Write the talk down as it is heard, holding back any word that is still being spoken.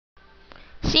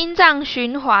心脏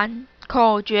循环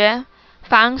口诀：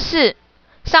房事，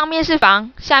上面是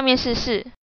房，下面是事。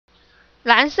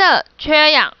蓝色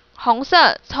缺氧，红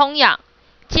色充氧，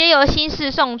皆由心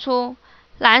室送出。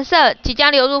蓝色即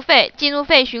将流入肺，进入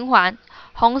肺循环；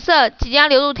红色即将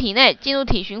流入体内，进入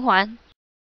体循环。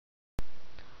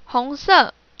红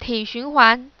色体循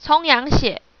环充氧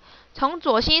血，从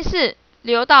左心室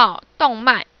流到动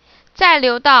脉，再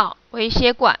流到微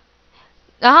血管，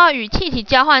然后与气体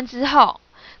交换之后，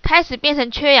开始变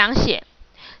成缺氧血，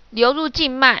流入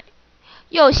静脉、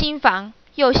右心房、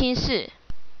右心室。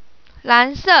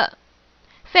蓝色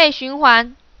肺循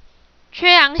环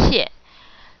缺氧血，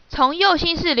从右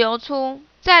心室流出，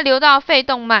再流到肺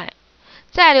动脉，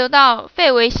再流到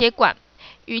肺微血管，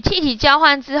与气体交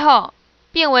换之后，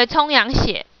变为充氧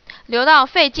血，流到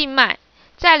肺静脉，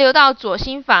再流到左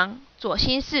心房、左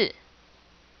心室。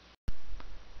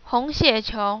红血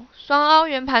球双凹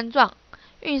圆盘状，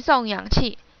运送氧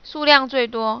气，数量最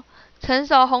多。成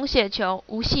熟红血球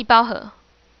无细胞核。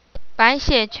白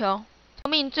血球寿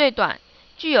命最短，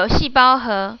具有细胞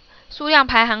核，数量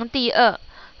排行第二，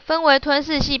分为吞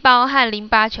噬细胞和淋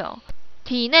巴球，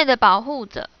体内的保护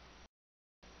者。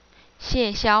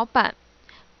血小板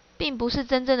并不是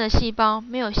真正的细胞，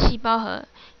没有细胞核，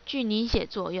具凝血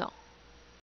作用。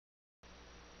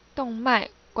动脉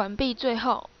管壁最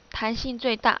厚，弹性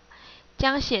最大，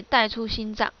将血带出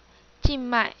心脏。静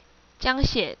脉将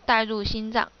血带入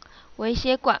心脏。微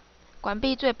血管管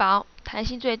壁最薄，弹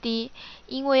性最低，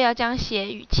因为要将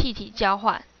血与气体交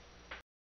换。